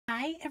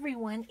Hi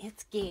everyone,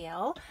 it's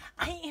Gayle.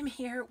 I am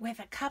here with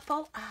a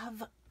couple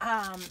of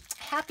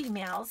Happy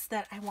Mails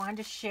that I wanted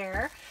to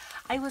share.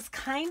 I was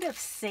kind of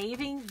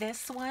saving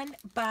this one,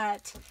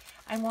 but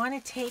I want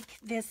to take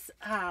this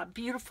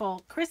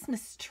beautiful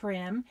Christmas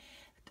trim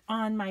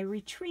on my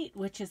retreat,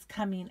 which is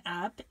coming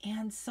up,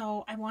 and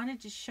so I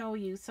wanted to show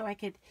you so I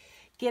could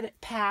get it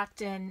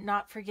packed and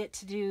not forget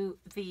to do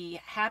the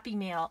Happy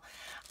Mail.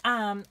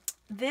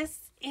 This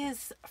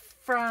is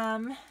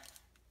from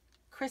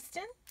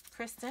Kristen,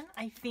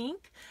 I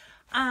think.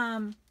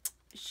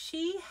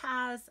 She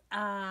has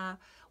a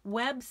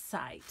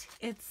website.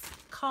 It's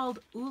called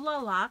Ooh La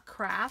La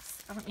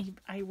Crafts.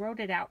 I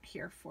wrote it out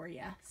here for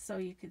you so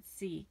you could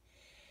see.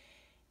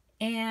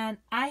 And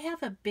I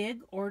have a big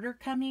order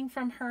coming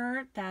from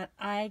her that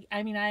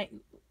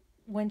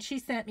when she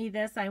sent me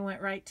this, I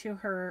went right to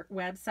her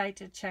website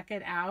to check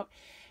it out.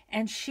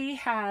 And she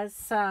has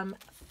some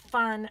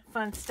fun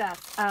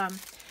stuff.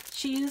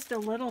 She used a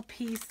little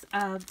piece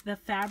of the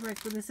fabric.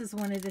 This is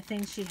one of the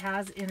things she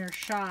has in her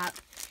shop.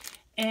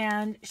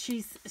 And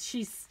she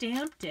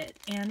stamped it,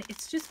 and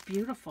it's just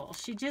beautiful.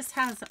 She just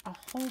has a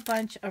whole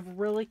bunch of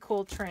really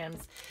cool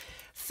trims.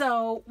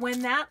 So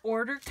when that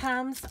order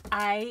comes,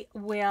 I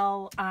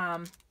will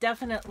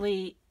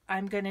definitely,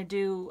 I'm going to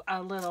do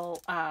a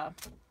little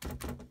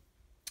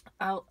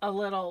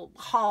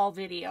haul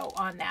video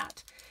on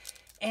that.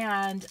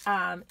 And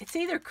it's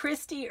either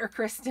Kristi or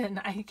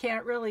Kristen. I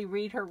can't really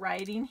read her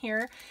writing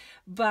here.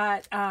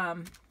 But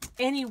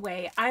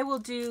anyway, I will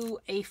do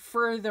a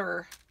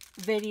further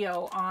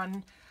video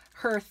on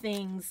her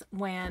things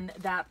when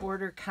that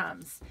order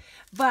comes.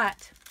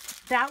 But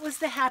that was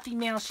the Happy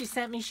Mail she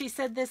sent me. She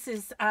said this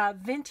is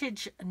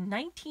vintage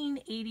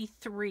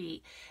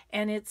 1983,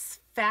 and it's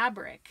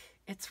fabric.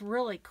 It's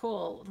really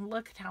cool.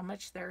 Look at how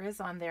much there is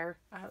on there.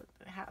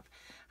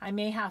 I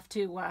may have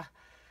to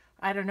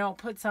I don't know,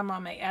 put some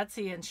on my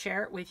Etsy and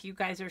share it with you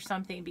guys or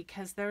something,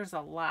 because there's a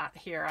lot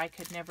here. I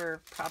could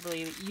never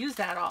probably use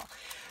that all.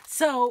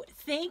 So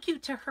thank you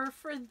to her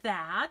for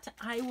that.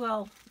 I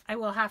will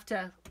have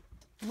to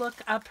look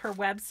up her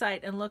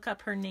website and look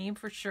up her name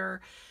for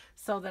sure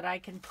so that I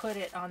can put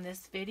it on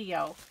this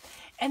video.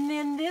 And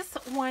then this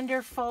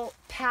wonderful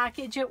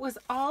package, it was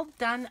all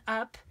done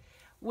up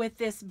with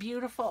this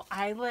beautiful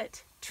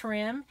eyelet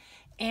trim.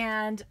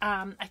 And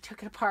I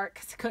took it apart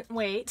because I couldn't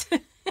wait.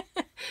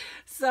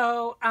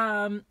 So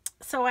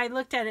I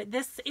looked at it.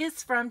 This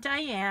is from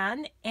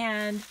Diane,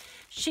 and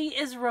she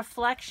is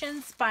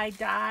Reflections by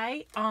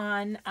Di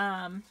on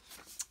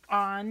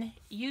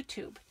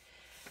YouTube.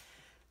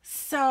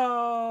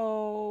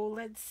 So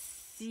let's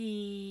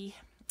see.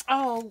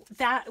 Oh,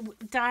 that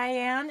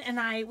Diane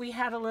and we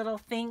had a little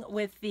thing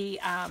with the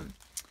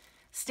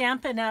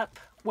Stampin' Up!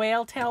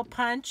 Whale Tail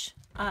Punch.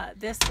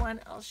 This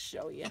one, I'll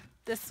show you.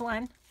 This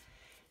one.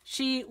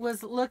 She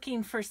was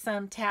looking for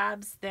some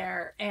tabs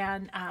there,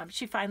 and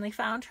she finally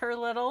found her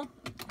little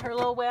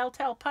whale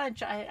tail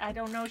punch. I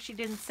don't know. She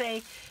didn't say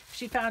if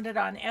she found it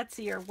on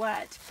Etsy or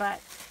what,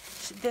 but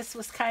this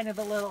was kind of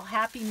a little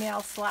Happy Mail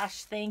 /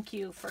 thank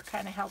you for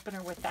kind of helping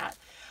her with that.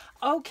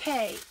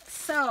 Okay,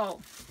 so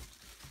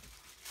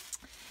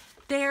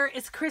there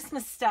is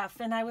Christmas stuff,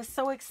 and I was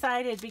so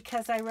excited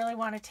because I really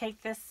want to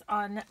take this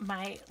on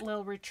my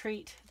little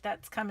retreat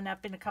that's coming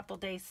up in a couple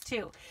days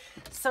too.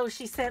 So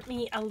she sent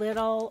me a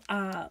little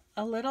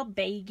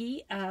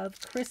baggie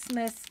of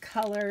Christmas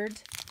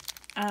colored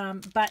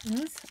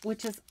buttons,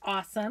 which is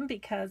awesome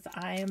because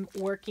I am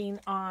working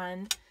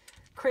on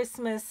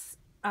Christmas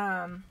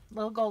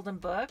little golden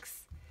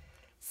books.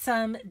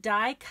 Some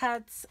die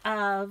cuts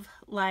of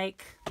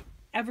like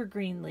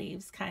evergreen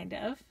leaves, kind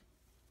of.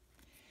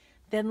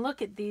 Then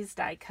look at these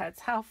die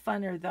cuts. How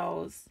fun are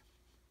those?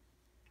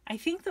 I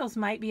think those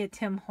might be a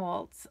Tim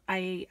Holtz.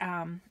 I've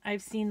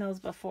seen those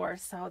before.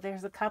 So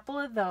there's a couple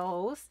of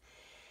those.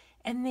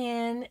 And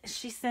then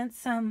she sent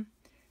some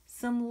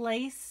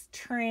lace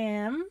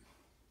trim.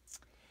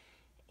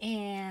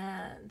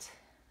 And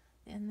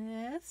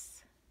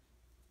this.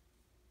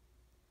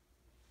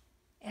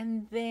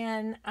 And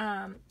then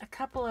a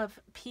couple of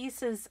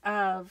pieces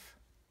of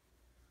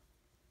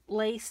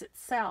lace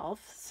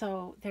itself.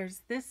 So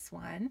there's this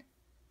one.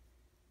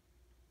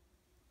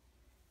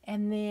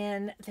 And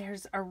then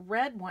there's a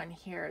red one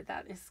here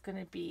that is going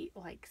to be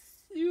like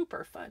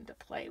super fun to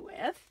play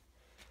with.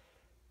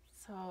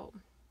 So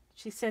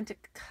she sent a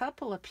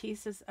couple of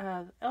pieces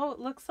of, oh, it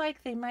looks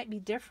like they might be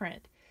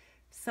different.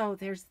 So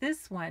there's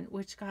this one,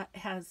 which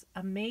has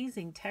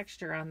amazing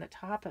texture on the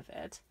top of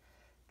it.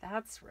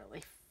 That's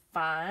really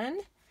fun.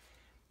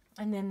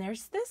 And then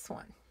there's this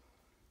one.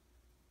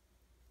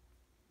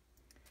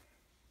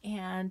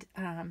 And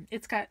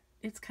it's kind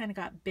of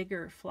got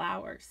bigger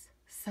flowers.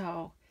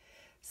 So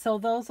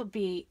those will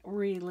be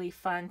really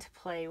fun to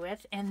play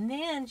with. And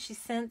then she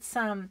sent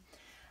some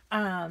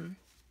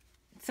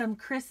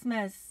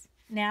Christmas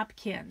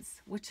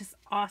napkins, which is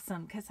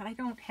awesome because I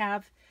don't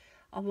have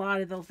a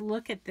lot of those.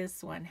 Look at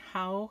this one.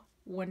 How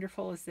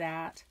wonderful is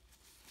that?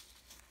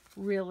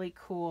 Really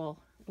cool.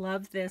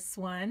 Love this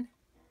one.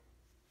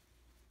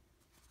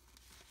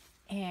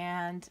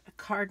 and a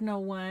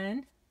cardinal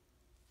one,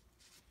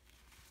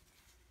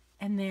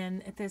 and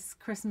then this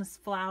Christmas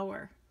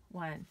flower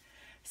one.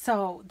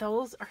 So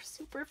those are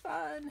super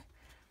fun.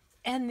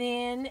 And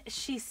then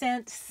she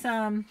sent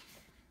some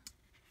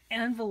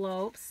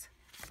envelopes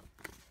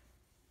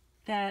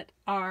that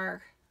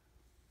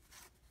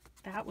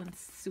one's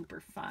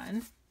super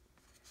fun.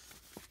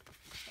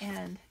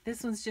 And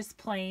this one's just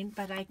plain,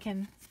 but I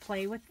can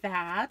play with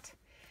that.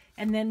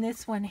 And then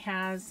this one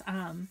has,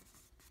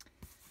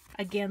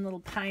 again,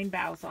 little pine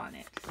boughs on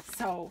it.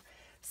 So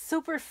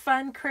super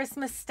fun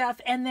Christmas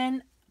stuff. And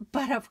then,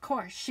 but of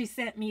course, she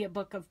sent me a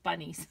book of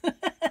bunnies.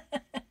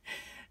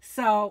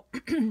 So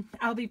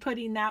I'll be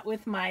putting that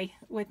with my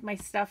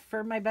stuff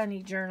for my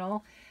bunny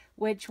journal,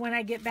 which when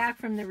I get back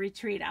from the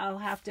retreat, I'll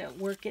have to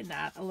work in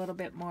that a little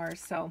bit more.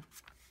 So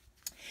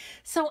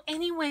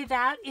anyway,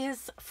 that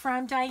is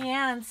from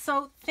Diane.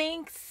 So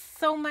thanks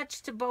so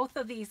much to both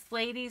of these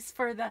ladies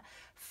for the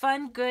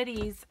fun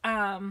goodies.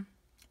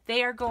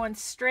 They are going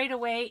straight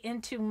away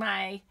into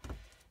my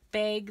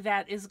bag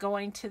that is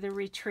going to the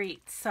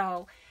retreat.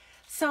 So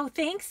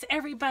thanks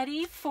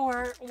everybody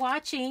for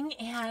watching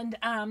and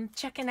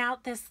checking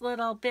out this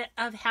little bit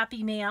of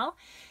Happy Mail.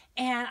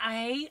 And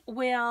I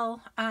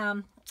will,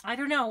 I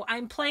don't know,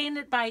 I'm playing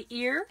it by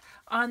ear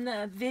on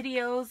the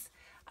videos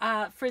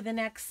for the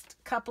next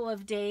couple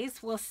of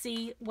days. We'll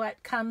see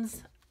what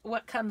comes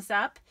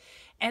up,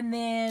 and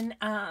then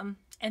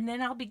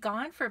I'll be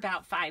gone for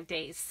about 5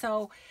 days.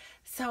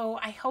 So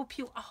I hope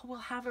you all will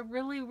have a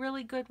really,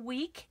 really good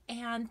week,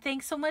 and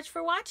thanks so much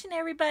for watching,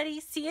 everybody.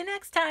 See you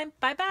next time.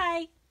 Bye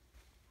bye.